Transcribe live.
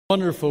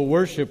Wonderful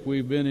worship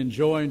we've been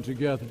enjoying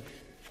together.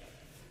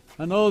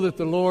 I know that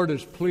the Lord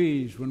is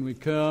pleased when we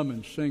come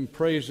and sing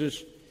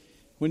praises.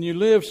 When you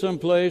live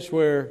someplace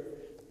where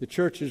the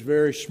church is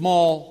very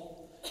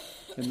small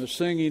and the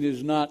singing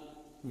is not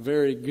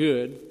very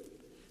good,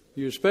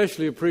 you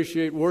especially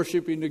appreciate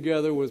worshiping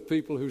together with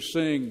people who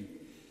sing.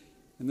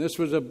 And this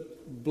was a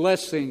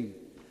blessing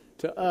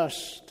to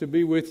us to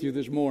be with you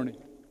this morning.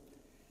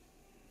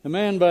 A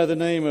man by the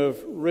name of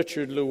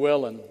Richard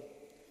Llewellyn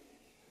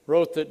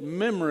wrote that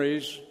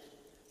memories,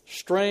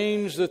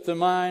 strange that the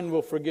mind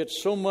will forget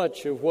so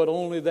much of what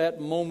only that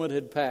moment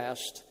had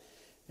passed,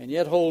 and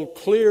yet hold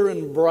clear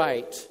and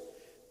bright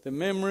the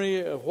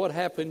memory of what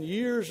happened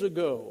years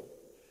ago,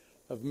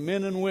 of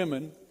men and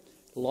women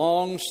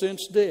long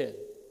since dead.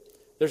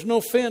 There's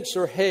no fence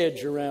or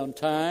hedge around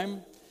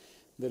time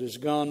that has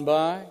gone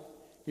by.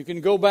 You can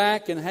go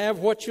back and have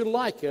what you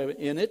like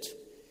in it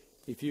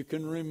if you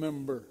can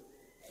remember.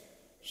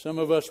 Some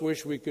of us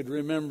wish we could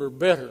remember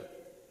better.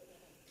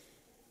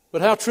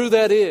 But how true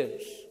that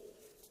is.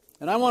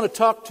 And I want to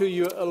talk to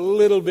you a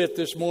little bit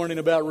this morning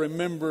about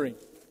remembering.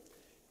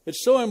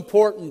 It's so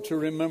important to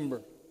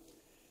remember.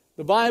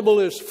 The Bible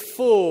is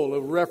full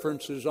of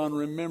references on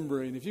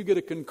remembering. If you get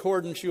a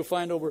concordance, you'll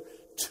find over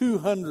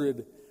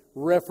 200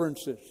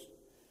 references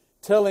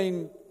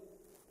telling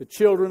the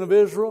children of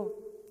Israel,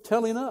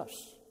 telling us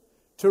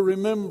to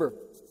remember.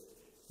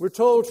 We're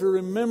told to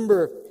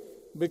remember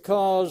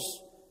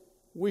because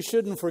we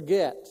shouldn't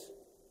forget.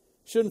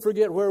 Shouldn't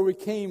forget where we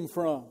came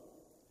from.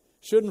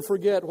 Shouldn't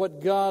forget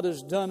what God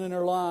has done in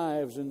our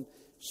lives. And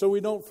so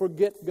we don't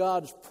forget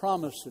God's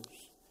promises.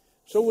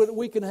 So that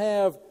we can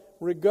have,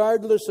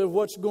 regardless of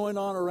what's going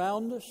on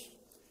around us,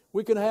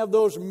 we can have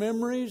those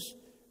memories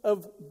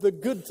of the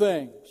good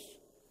things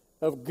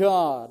of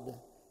God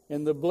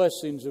and the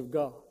blessings of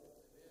God.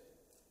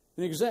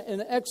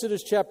 In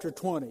Exodus chapter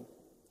 20,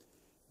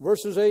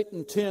 verses 8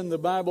 and 10, the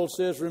Bible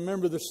says,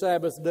 "Remember the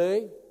Sabbath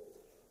day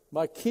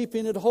by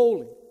keeping it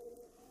holy.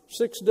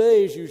 6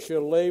 days you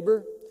shall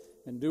labor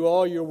and do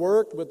all your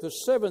work, but the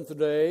seventh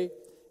day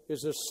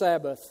is a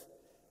Sabbath,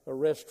 a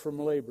rest from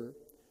labor.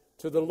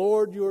 To the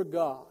Lord your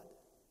God,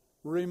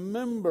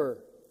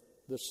 remember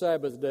the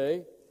Sabbath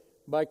day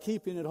by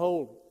keeping it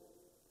holy."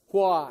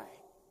 Why?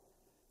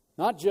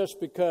 Not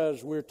just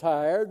because we're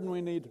tired and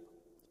we need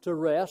to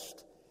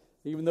rest,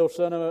 even though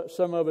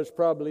some of us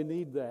probably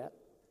need that.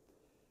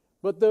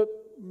 But the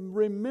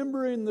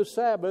remembering the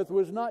Sabbath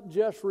was not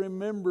just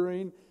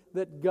remembering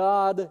that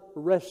God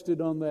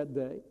rested on that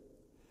day,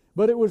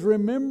 but it was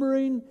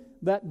remembering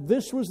that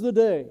this was the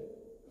day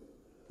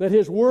that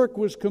His work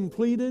was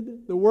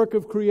completed, the work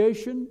of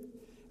creation,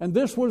 and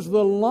this was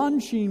the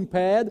launching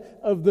pad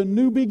of the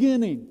new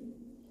beginning.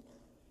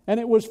 And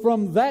it was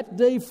from that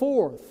day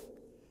forth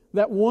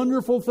that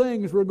wonderful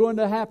things were going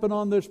to happen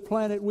on this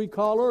planet we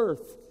call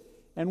Earth.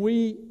 And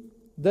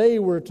they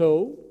were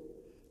told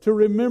to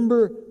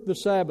remember the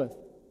Sabbath.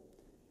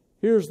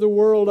 "Here's the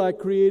world I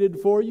created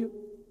for you,"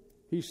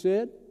 He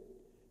said.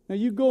 "Now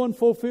you go and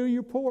fulfill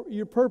your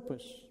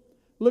purpose.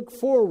 Look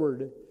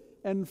forward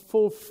and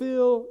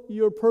fulfill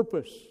your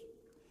purpose."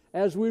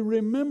 As we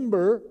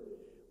remember,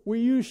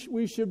 we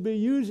should be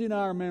using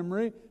our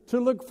memory to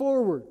look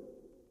forward.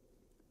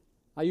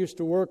 I used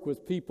to work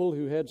with people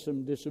who had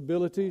some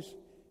disabilities,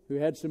 who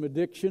had some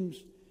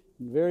addictions,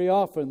 and very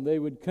often they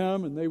would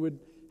come and they would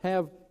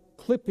have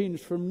clippings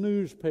from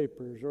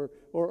newspapers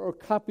or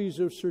copies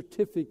of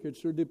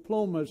certificates or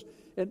diplomas,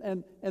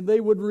 and they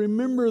would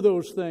remember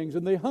those things,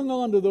 and they hung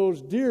on to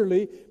those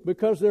dearly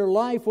because their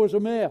life was a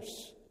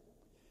mess.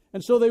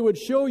 And so they would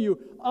show you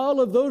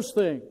all of those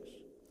things,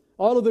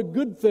 all of the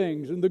good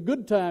things and the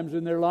good times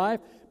in their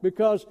life,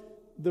 because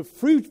the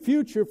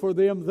future for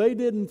them they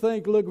didn't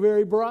think looked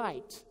very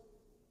bright.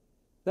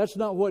 That's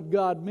not what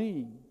God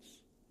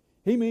means.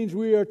 He means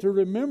we are to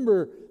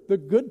remember the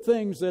good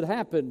things that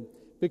happen,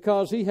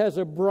 because He has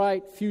a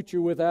bright future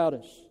without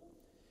us.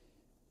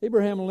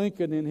 Abraham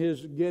Lincoln, in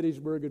his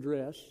Gettysburg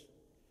Address,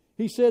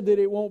 he said that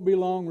it won't be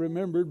long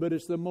remembered, but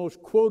it's the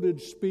most quoted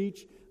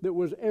speech that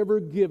was ever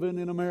given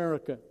in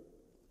America.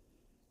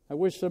 I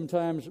wish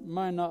sometimes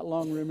my not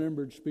long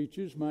remembered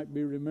speeches might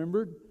be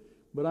remembered,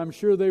 but I'm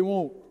sure they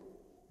won't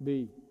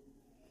be.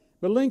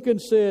 But Lincoln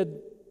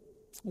said,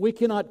 "We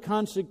cannot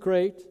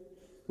consecrate,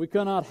 we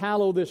cannot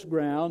hallow this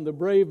ground. The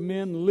brave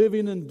men,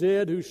 living and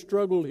dead, who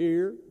struggled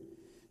here,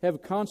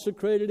 have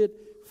consecrated it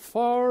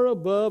far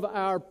above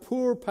our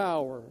poor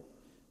power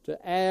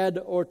to add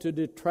or to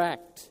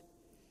detract.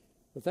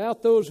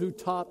 Without those who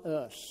taught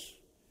us,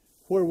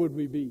 where would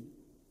we be?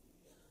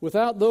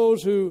 Without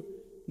those who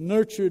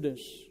nurtured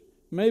us,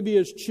 maybe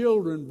as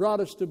children, brought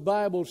us to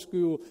Bible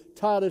school,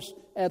 taught us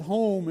at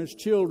home as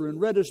children,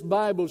 read us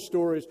Bible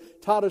stories,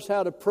 taught us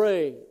how to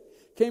pray,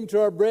 came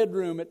to our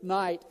bedroom at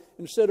night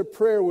and said a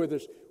prayer with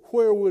us,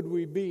 where would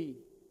we be?"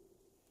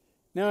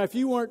 Now, if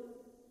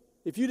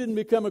you didn't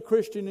become a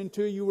Christian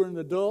until you were an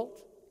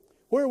adult,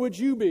 where would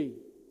you be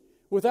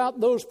without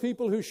those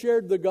people who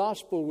shared the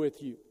gospel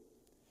with you?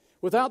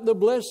 Without the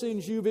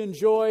blessings you've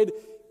enjoyed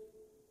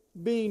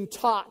being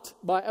taught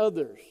by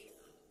others?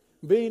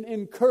 being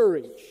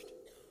encouraged,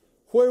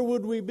 where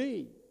would we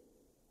be?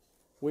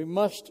 We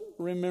must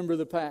remember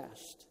the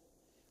past.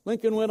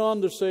 Lincoln went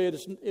on to say,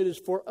 it is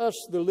for us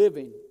the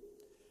living,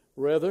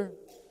 rather,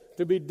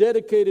 to be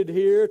dedicated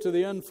here to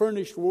the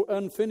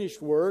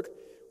unfinished work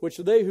which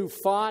they who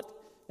fought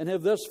and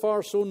have thus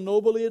far so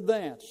nobly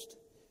advanced.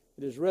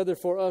 It is rather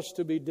for us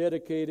to be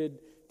dedicated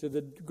to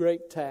the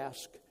great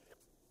task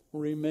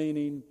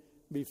remaining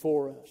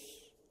before us.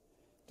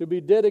 To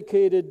be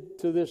dedicated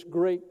to this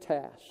great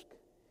task.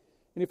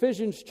 In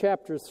Ephesians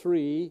chapter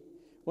 3,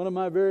 one of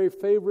my very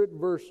favorite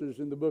verses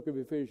in the book of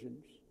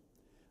Ephesians,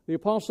 the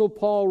Apostle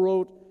Paul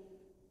wrote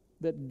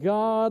that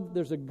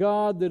there's a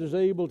God that is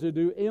able to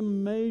do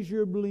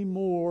immeasurably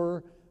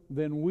more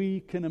than we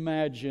can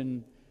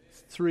imagine.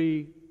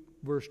 3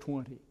 verse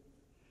 20.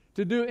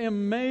 To do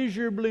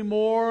immeasurably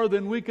more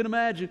than we can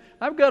imagine.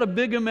 I've got a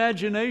big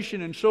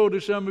imagination, and so do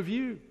some of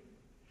you.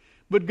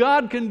 But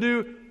God can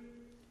do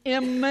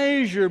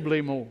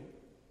immeasurably more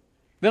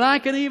than I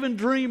can even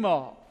dream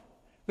of,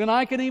 than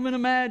I can even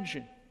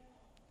imagine.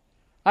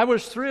 I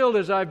was thrilled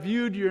as I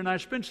viewed you, and I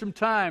spent some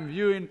time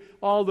viewing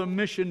all the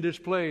mission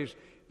displays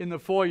in the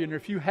foyer. And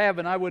if you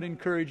haven't, I would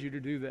encourage you to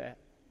do that.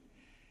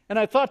 And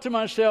I thought to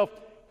myself,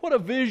 what a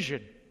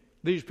vision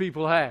these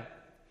people have.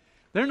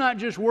 They're not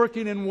just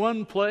working in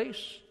one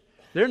place.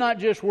 They're not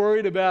just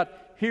worried about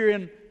here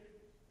in,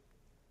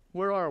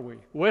 where are we?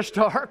 West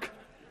Ark?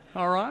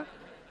 All right.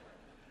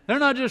 They're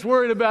not just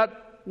worried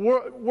about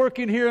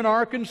working here in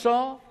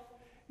Arkansas,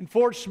 in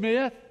Fort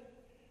Smith,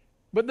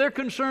 but they're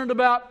concerned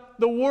about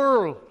the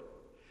world.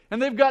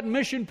 And they've got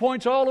mission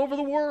points all over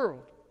the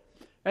world.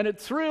 And it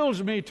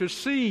thrills me to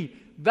see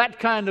that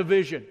kind of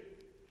vision.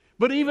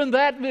 But even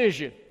that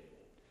vision,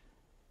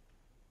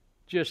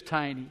 just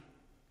tiny.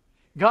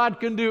 God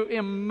can do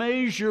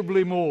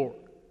immeasurably more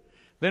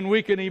than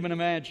we can even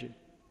imagine.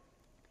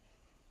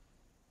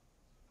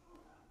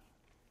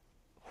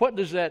 What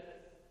does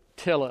that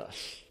tell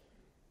us?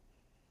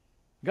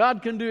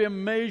 God can do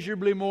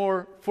immeasurably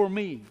more for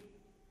me.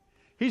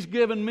 He's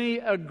given me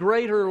a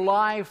greater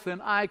life than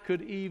I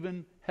could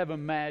even have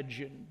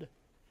imagined.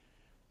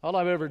 All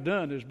I've ever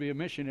done is be a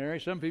missionary.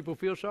 Some people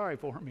feel sorry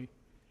for me,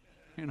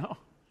 you know.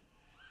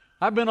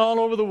 I've been all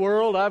over the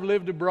world. I've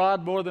lived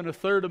abroad more than a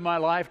third of my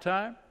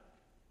lifetime.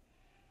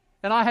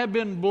 And I have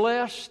been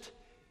blessed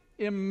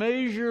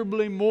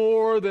immeasurably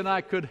more than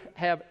I could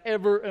have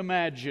ever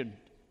imagined.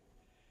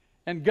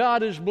 And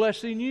God is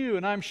blessing you.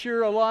 And I'm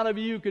sure a lot of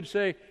you could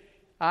say,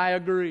 I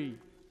agree.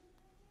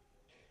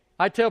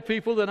 I tell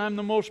people that I'm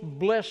the most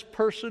blessed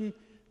person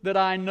that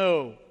I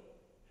know.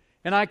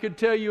 And I could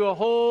tell you a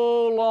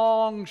whole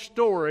long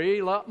story,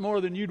 a lot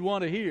more than you'd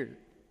want to hear,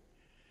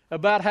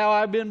 about how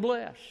I've been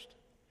blessed.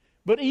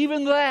 But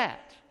even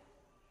that,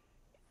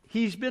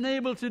 He's been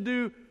able to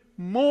do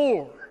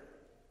more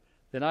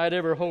than I'd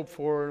ever hoped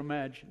for or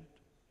imagined.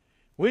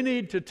 We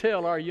need to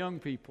tell our young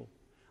people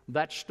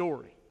that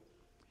story.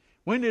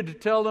 We need to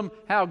tell them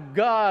how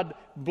God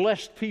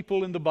blessed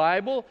people in the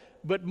Bible,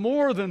 but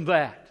more than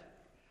that.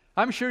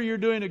 I'm sure you're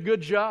doing a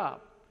good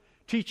job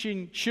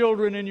teaching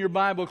children in your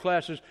Bible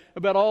classes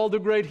about all the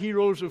great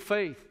heroes of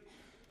faith.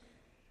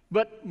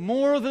 But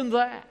more than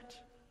that,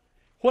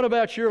 what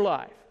about your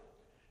life?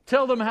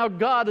 Tell them how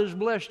God has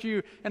blessed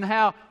you and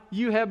how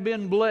you have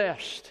been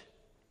blessed.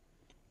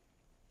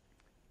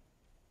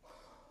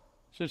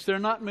 Since there are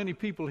not many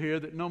people here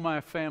that know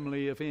my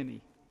family, if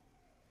any,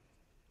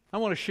 I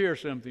want to share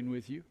something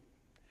with you.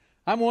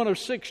 I'm one of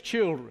 6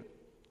 children.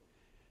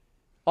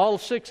 All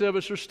 6 of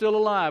us are still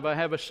alive. I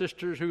have a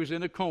sister who's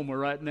in a coma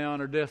right now on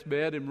her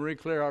deathbed, and Marie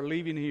Claire are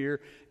leaving here,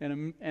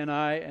 and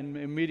I am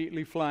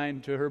immediately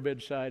flying to her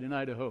bedside in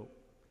Idaho.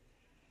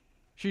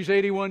 She's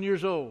 81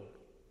 years old.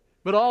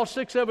 But all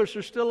 6 of us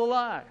are still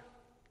alive.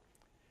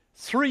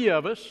 3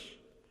 of us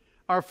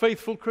are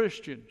faithful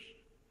Christians.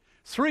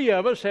 3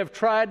 of us have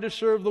tried to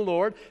serve the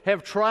Lord,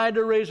 have tried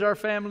to raise our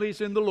families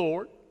in the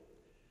Lord.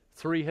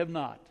 3 have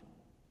not.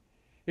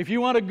 If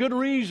you want a good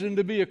reason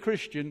to be a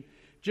Christian,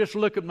 just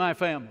look at my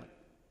family.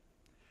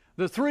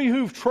 The 3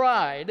 who've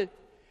tried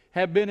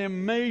have been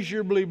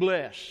immeasurably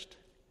blessed.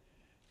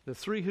 The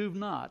 3 who've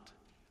not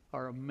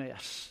are a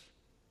mess.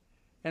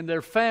 And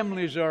their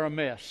families are a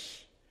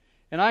mess.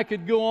 And I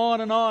could go on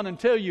and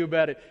tell you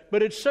about it.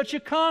 But it's such a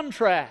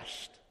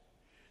contrast.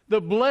 The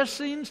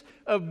blessings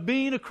of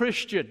being a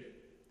Christian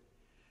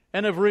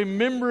and of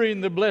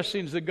remembering the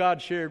blessings that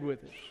God shared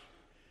with us.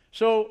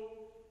 So,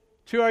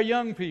 to our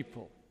young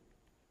people,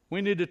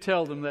 we need to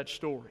tell them that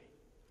story.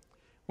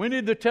 We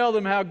need to tell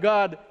them how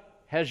God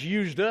has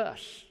used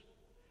us,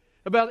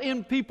 about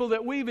people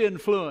that we've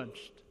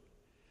influenced,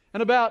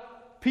 and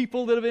about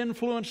people that have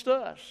influenced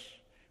us.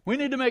 We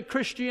need to make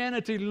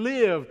Christianity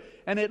live,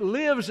 and it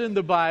lives in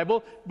the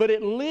Bible, but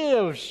it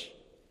lives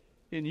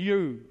in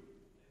you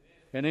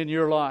and in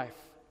your life.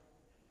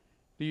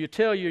 Do you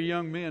tell your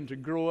young men to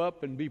grow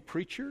up and be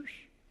preachers?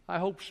 I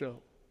hope so.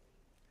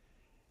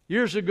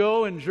 Years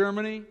ago in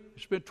Germany, I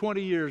spent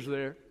 20 years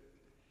there.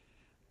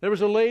 There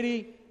was a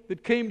lady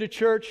that came to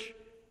church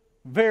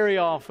very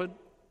often,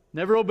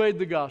 never obeyed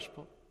the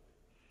gospel.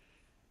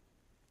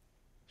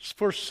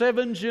 For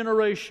 7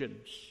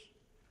 generations,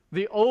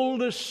 the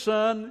oldest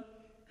son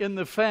in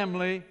the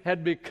family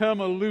had become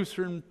a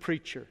Lutheran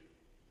preacher.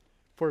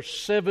 For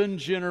 7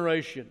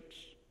 generations.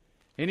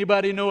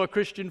 Anybody know a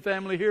Christian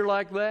family here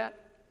like that?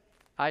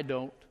 I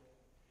don't.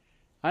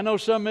 I know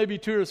some, maybe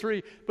 2 or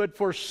 3, but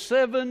for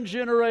 7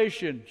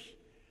 generations.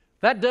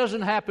 That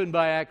doesn't happen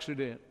by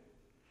accident.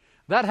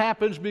 That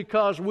happens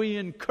because we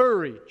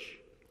encourage.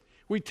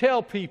 We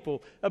tell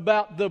people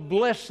about the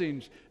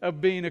blessings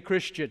of being a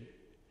Christian.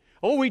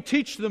 Oh, we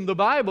teach them the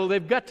Bible.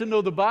 They've got to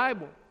know the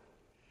Bible.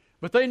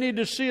 But they need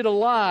to see it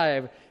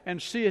alive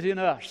and see it in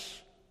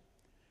us.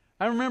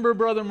 I remember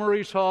Brother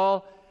Maurice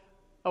Hall,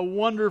 a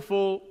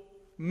wonderful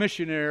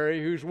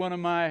missionary who's one of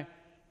my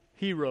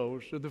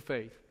heroes of the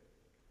faith,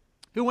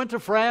 who went to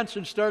France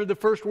and started the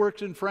first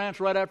works in France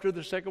right after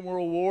the Second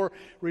World War,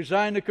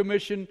 resigned a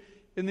commission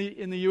in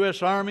the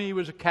U.S. Army. He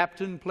was a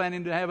captain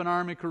planning to have an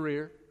Army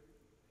career.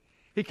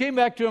 He came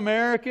back to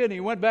America and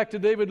he went back to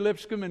David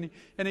Lipscomb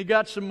and he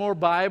got some more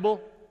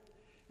Bible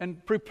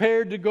and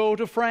prepared to go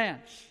to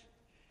France.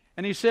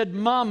 And he said,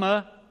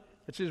 Mama,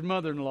 that's his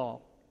mother-in-law,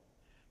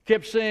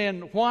 kept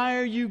saying, why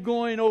are you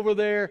going over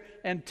there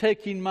and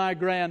taking my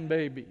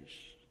grandbabies?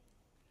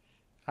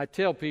 I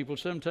tell people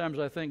sometimes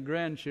I think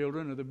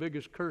grandchildren are the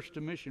biggest curse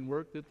to mission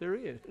work that there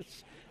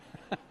is.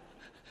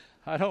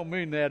 I don't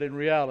mean that in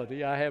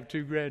reality. I have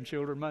 2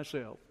 grandchildren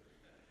myself.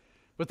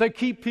 But they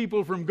keep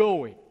people from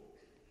going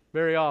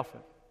very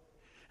often.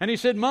 And he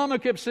said, Mama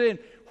kept saying,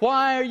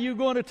 why are you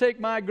going to take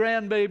my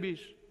grandbabies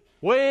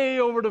way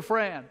over to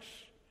France?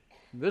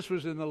 This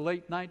was in the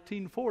late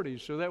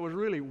 1940s, so that was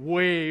really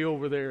way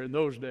over there in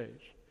those days.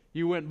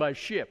 You went by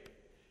ship.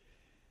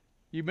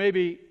 You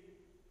maybe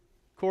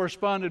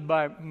corresponded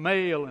by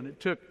mail, and it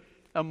took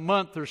a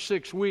month or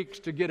 6 weeks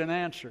to get an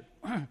answer.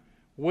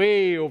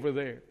 Way over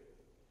there.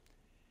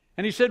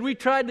 And he said, we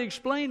tried to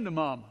explain to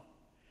Mama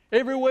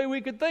every way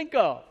we could think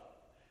of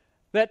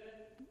that.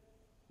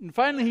 And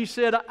finally he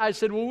said, I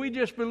said, well, we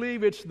just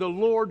believe it's the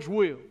Lord's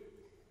will.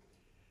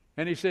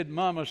 And he said,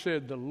 Mama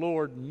said, the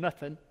Lord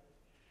nothing.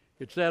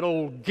 It's that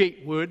old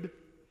Gatewood.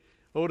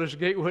 Otis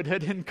Gatewood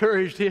had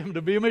encouraged him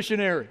to be a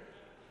missionary.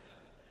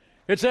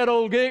 It's that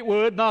old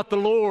Gatewood, not the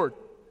Lord.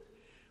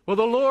 Well,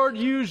 the Lord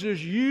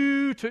uses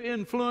you to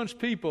influence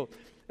people.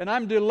 And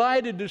I'm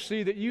delighted to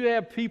see that you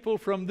have people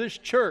from this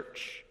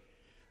church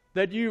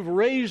that you've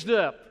raised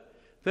up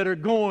that are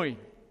going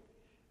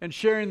and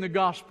sharing the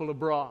gospel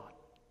abroad.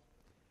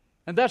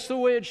 And that's the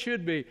way it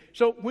should be.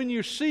 So when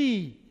you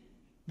see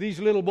these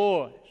little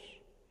boys,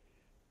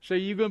 say,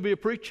 you going to be a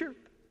preacher?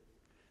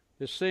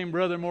 This same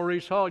Brother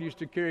Maurice Hall used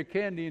to carry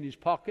candy in his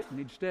pocket, and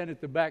he'd stand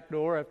at the back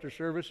door after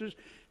services,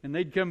 and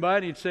they'd come by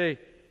and he'd say,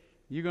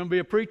 you going to be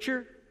a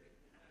preacher?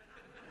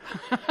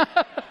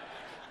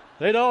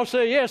 They'd all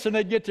say yes, and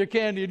they'd get their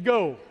candy and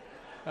go.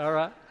 All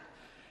right?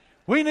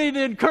 We need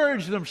to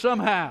encourage them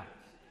somehow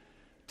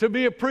to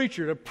be a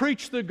preacher, to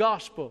preach the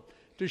gospel,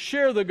 to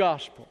share the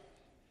gospel.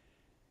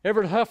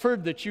 Everett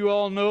Hufford, that you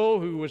all know,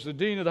 who was the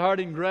dean of the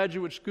Harding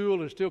Graduate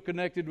School, is still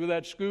connected with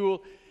that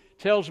school,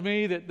 tells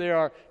me that there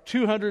are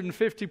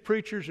 250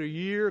 preachers a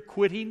year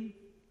quitting,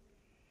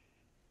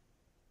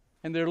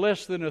 and there are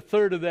less than a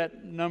third of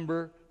that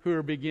number who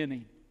are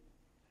beginning.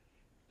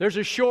 There's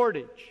a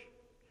shortage.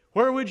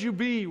 Where would you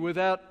be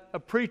without a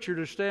preacher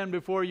to stand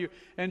before you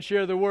and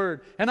share the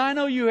word? And I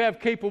know you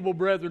have capable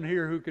brethren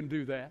here who can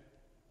do that.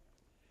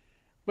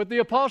 But the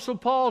Apostle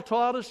Paul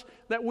taught us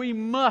that we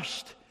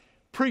must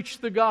preach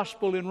the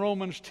gospel in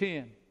Romans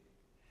 10.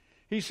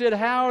 He said,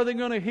 how are they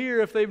going to hear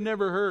if they've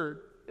never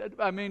heard?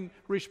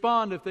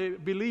 Respond if they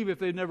believe if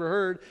they've never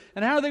heard.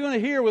 And how are they going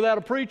to hear without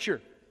a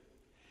preacher?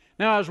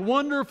 Now, as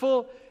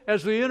wonderful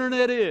as the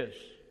internet is,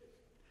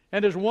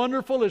 and as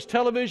wonderful as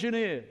television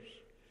is,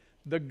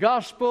 the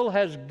gospel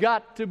has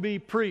got to be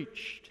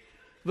preached.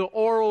 The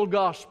oral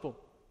gospel.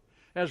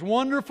 As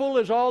wonderful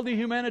as all the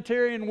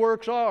humanitarian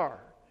works are,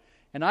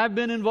 and I've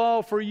been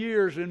involved for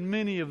years in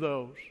many of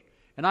those,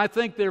 and I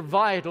think they're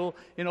vital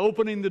in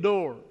opening the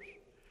doors.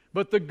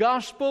 But the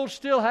gospel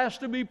still has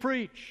to be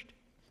preached.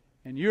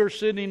 And you're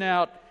sending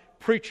out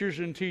preachers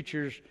and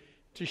teachers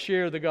to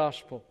share the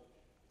gospel.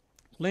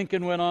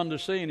 Lincoln went on to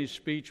say in his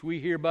speech, we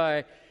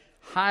hereby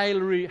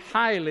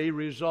highly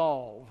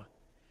resolve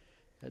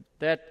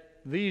that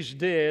these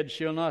dead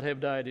shall not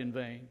have died in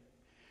vain,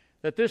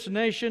 that this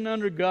nation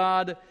under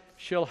God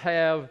shall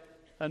have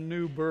a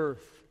new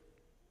birth.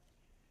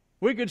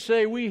 We could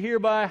say we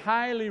hereby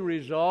highly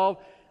resolve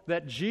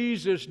that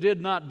Jesus did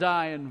not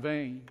die in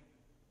vain.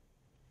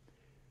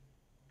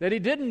 That He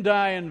didn't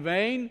die in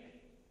vain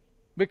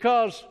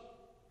because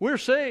we're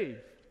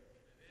saved.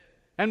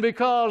 And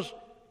because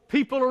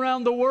people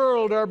around the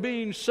world are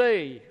being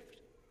saved.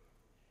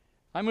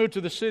 I moved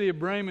to the city of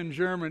Bremen,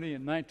 Germany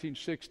in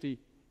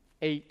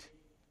 1968.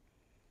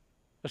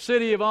 A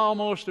city of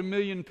almost 1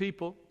 million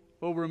people,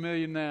 over 1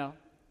 million now.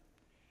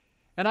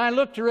 And I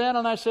looked around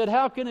and I said,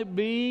 how can it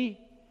be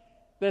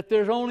that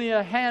there's only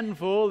a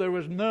handful, there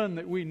was none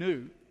that we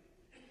knew,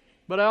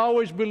 But I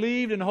always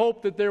believed and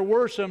hoped that there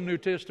were some New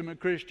Testament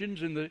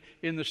Christians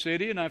in the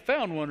city, and I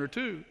found one or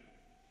two.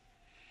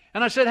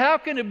 And I said, how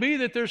can it be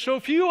that there's so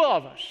few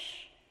of us?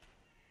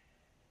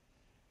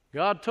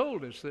 God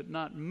told us that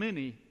not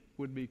many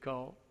would be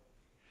called.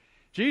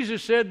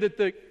 Jesus said that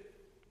the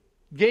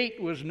gate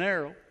was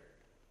narrow,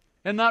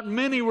 and not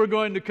many were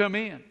going to come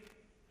in.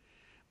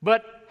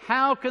 But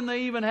how can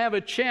they even have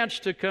a chance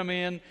to come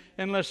in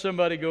unless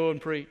somebody go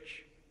and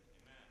preach?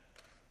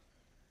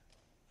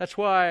 That's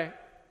why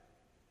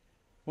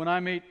when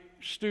I meet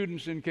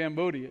students in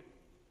Cambodia,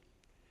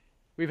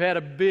 we've had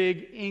a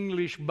big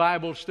English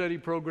Bible study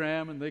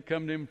program, and they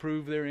come to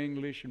improve their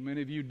English, and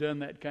many of you have done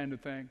that kind of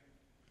thing.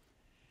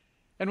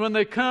 And when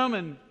they come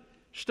and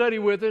study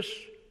with us,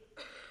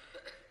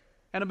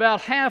 and about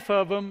half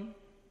of them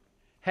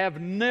have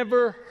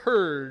never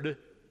heard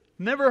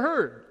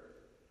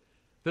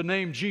the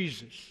name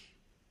Jesus.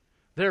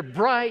 They're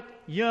bright,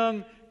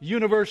 young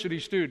university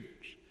students.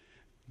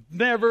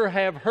 Never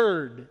have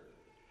heard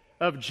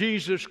of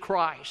Jesus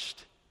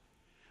Christ.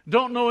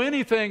 Don't know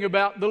anything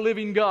about the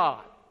living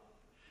God.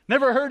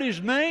 Never heard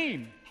His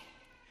name.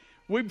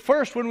 When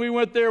we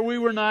went there, we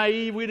were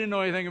naive. We didn't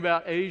know anything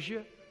about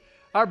Asia.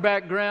 Our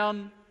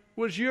background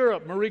was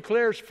Europe. Marie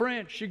Claire's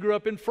French. She grew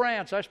up in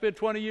France. I spent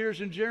 20 years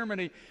in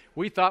Germany.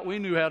 We thought we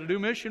knew how to do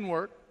mission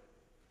work.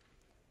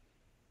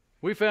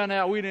 We found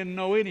out we didn't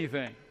know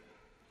anything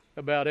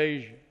about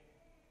Asia.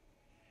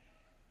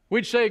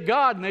 We'd say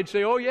God, and they'd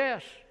say, oh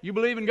yes. You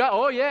believe in God?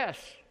 Oh yes.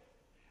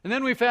 And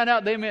then we found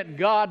out they meant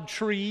God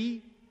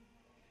tree,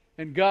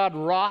 and God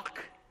rock,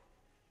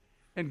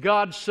 and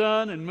God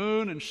sun and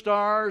moon and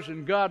stars,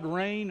 and God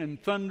rain and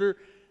thunder.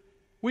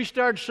 We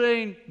started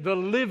saying the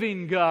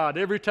living God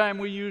every time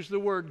we use the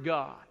word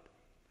God.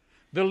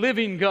 The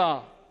living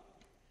God.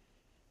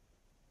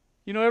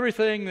 You know,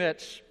 everything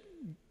that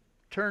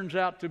turns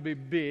out to be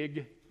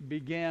big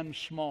began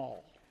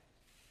small.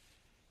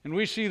 And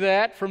we see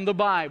that from the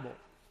Bible.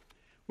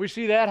 We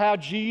see that how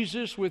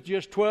Jesus, with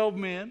just 12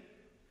 men,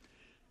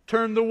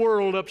 turned the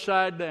world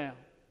upside down.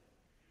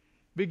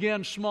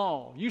 Began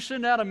small. You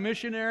send out a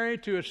missionary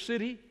to a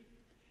city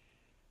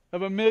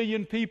of 1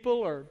 million people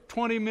or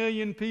 20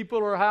 million people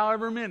or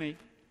however many,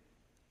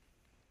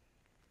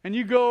 and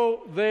you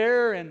go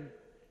there and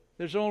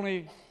there's only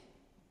a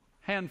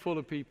handful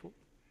of people.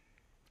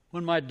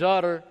 When my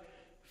daughter,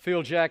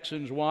 Phil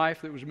Jackson's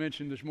wife that was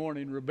mentioned this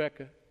morning,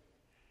 Rebecca,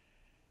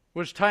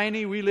 was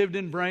tiny, we lived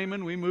in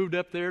Bremen. We moved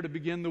up there to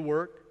begin the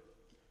work.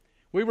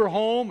 We were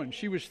home and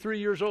she was 3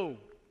 years old.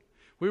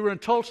 We were in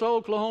Tulsa,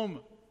 Oklahoma.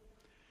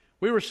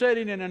 We were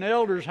sitting in an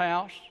elder's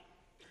house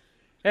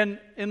and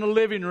in the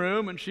living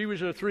room, and she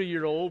was a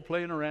 3-year-old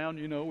playing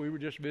around, we were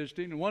just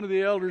visiting. And one of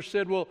the elders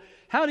said, well,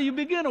 how do you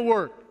begin a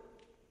work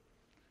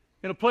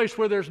in a place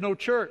where there's no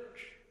church?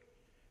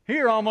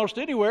 Here, almost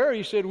anywhere,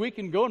 he said, we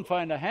can go and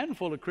find a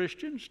handful of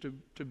Christians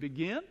to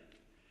begin.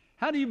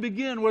 How do you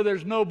begin where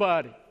there's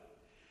nobody?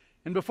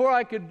 And before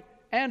I could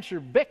answer,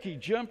 Becky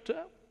jumped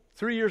up,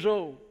 3 years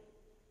old.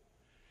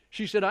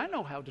 She said, I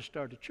know how to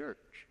start a church.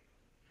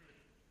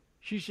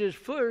 She says,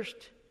 first,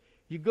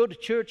 you go to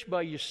church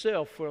by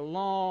yourself for a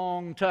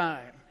long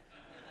time.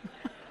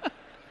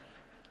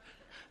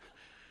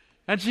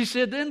 And she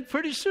said, then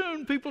pretty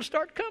soon people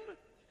start coming,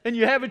 and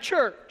you have a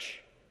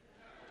church.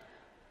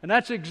 And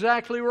that's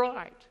exactly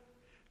right.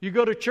 You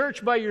go to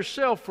church by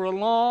yourself for a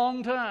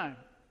long time.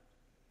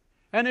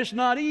 And it's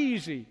not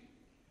easy.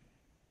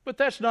 But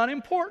that's not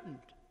important.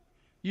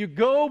 You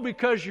go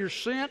because you're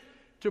sent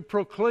to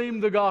proclaim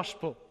the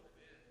gospel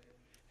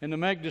and to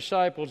make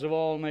disciples of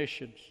all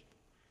nations.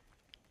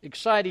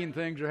 Exciting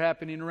things are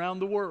happening around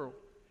the world.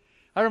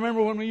 I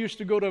remember when we used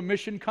to go to a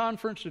mission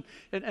conference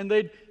and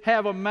they'd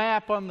have a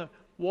map on the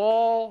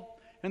wall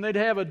and they'd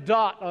have a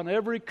dot on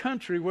every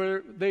country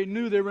where they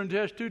knew they were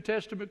New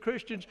Testament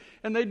Christians,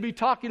 and they'd be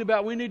talking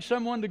about we need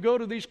someone to go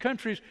to these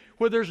countries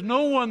where there's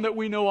no one that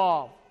we know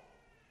of.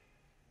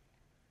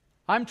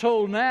 I'm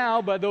told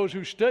now by those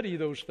who study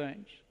those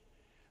things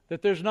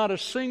that there's not a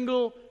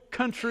single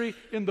country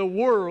in the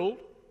world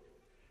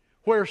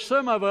where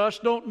some of us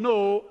don't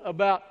know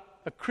about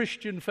a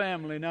Christian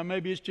family. Now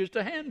maybe it's just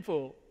a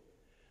handful,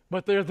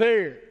 but they're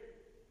there.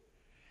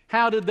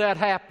 How did that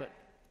happen?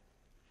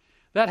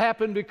 That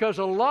happened because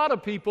a lot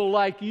of people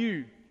like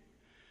you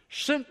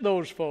sent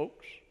those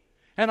folks,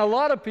 and a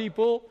lot of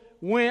people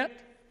went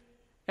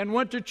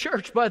to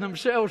church by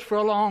themselves for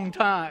a long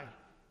time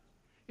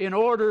in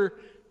order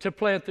to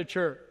plant the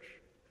church.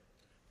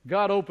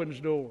 God opens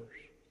doors.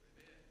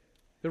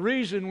 The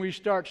reason we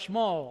start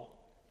small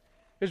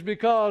is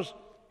because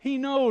He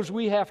knows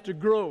we have to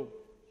grow.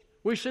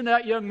 We send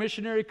out young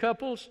missionary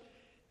couples,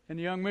 and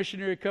the young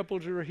missionary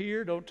couples who are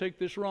here, don't take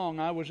this wrong.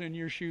 I was in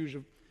your shoes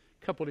a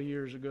couple of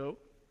years ago.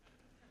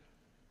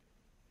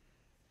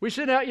 We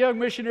send out young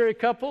missionary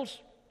couples,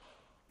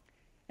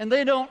 and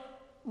they don't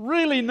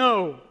really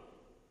know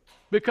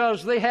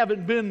because they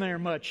haven't been there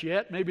much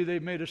yet. Maybe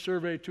they've made a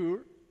survey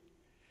tour.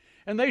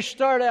 And they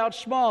start out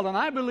small, and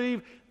I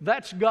believe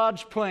that's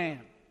God's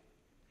plan.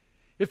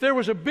 If there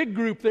was a big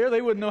group there,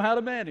 they wouldn't know how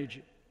to manage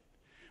it.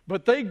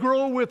 But they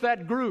grow with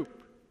that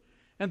group,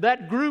 and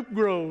that group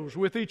grows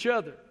with each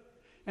other.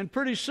 And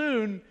pretty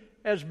soon,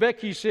 as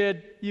Becky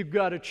said, you've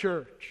got a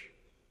church.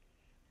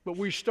 But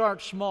we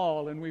start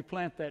small and we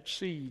plant that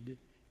seed,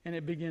 and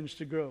it begins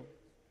to grow.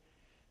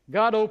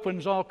 God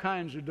opens all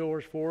kinds of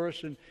doors for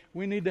us, and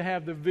we need to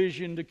have the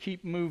vision to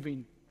keep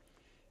moving.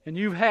 And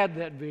you've had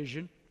that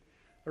vision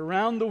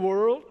around the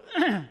world,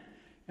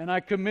 and I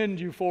commend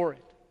you for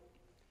it.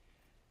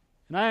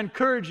 And I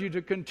encourage you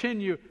to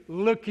continue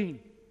looking.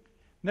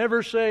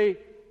 Never say,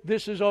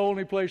 this is the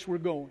only place we're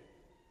going.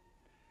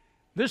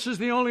 This is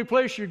the only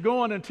place you're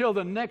going until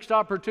the next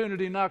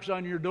opportunity knocks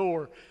on your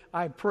door,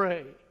 I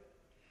pray.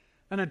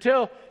 And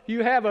until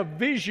you have a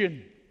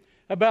vision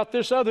about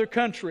this other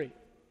country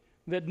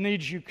that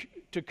needs you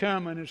to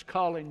come and is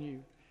calling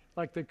you,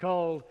 like they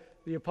called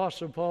the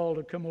Apostle Paul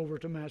to come over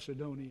to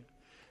Macedonia.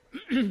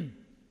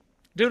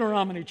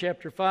 Deuteronomy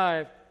chapter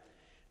 5,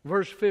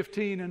 verse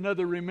 15,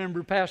 another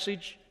remember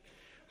passage.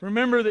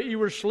 Remember that you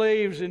were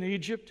slaves in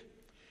Egypt,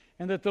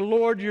 and that the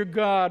Lord your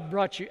God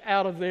brought you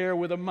out of there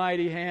with a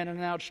mighty hand and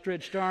an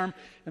outstretched arm.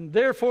 And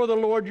therefore the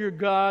Lord your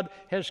God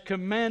has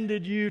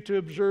commanded you to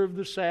observe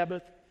the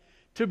Sabbath,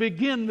 to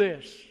begin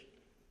this,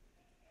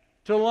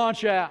 to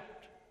launch out.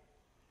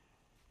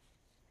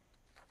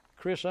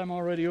 Chris, I'm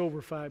already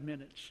over 5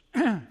 minutes.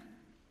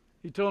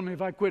 He told me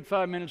if I quit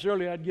 5 minutes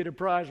early, I'd get a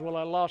prize. Well,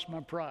 I lost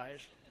my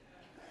prize.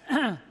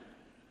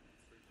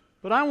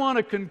 But I want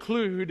to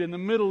conclude in the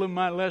middle of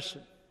my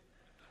lesson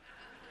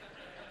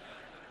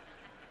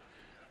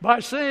by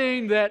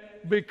saying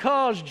that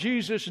because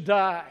Jesus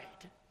died,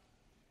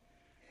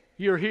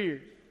 you're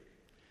here.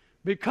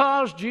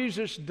 Because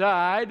Jesus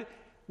died,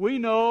 we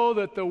know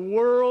that the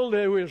world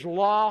that is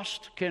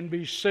lost can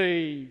be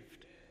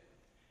saved.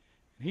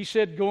 He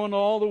said, go into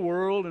all the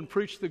world and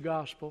preach the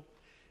gospel.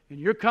 And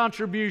your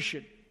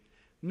contribution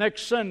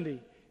next Sunday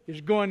is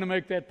going to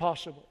make that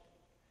possible.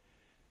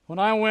 When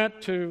I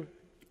went to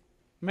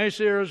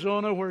Mesa,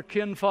 Arizona, where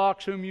Ken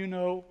Fox, whom you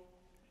know,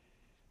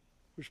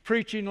 was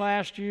preaching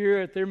last year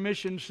at their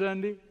Mission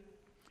Sunday,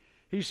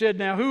 he said,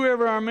 now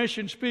whoever our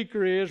mission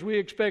speaker is, we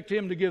expect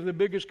him to give the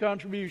biggest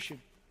contribution.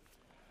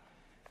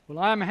 Well,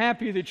 I'm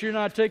happy that you're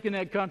not taking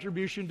that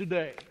contribution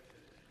today.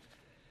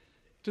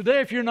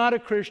 Today, if you're not a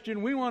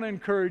Christian, we want to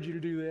encourage you to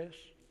do this.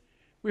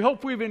 We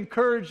hope we've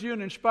encouraged you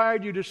and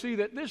inspired you to see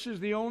that this is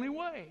the only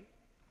way.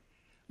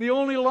 The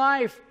only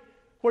life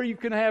where you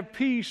can have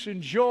peace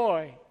and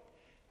joy,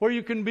 where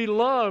you can be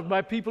loved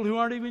by people who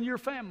aren't even your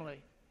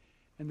family.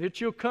 And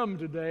that you'll come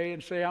today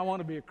and say, I want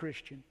to be a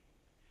Christian.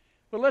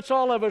 But let's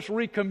all of us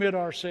recommit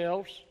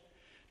ourselves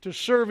to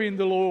serving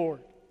the Lord,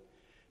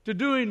 to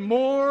doing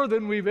more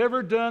than we've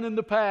ever done in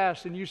the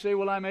past. And you say,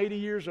 well, I'm 80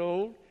 years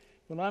old.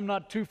 Well, I'm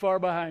not too far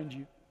behind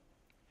you.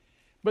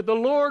 But the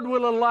Lord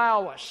will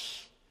allow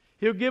us.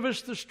 He'll give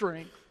us the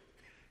strength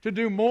to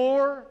do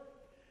more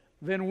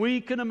than we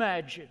can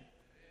imagine.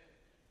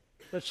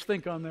 Let's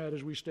think on that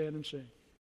as we stand and sing.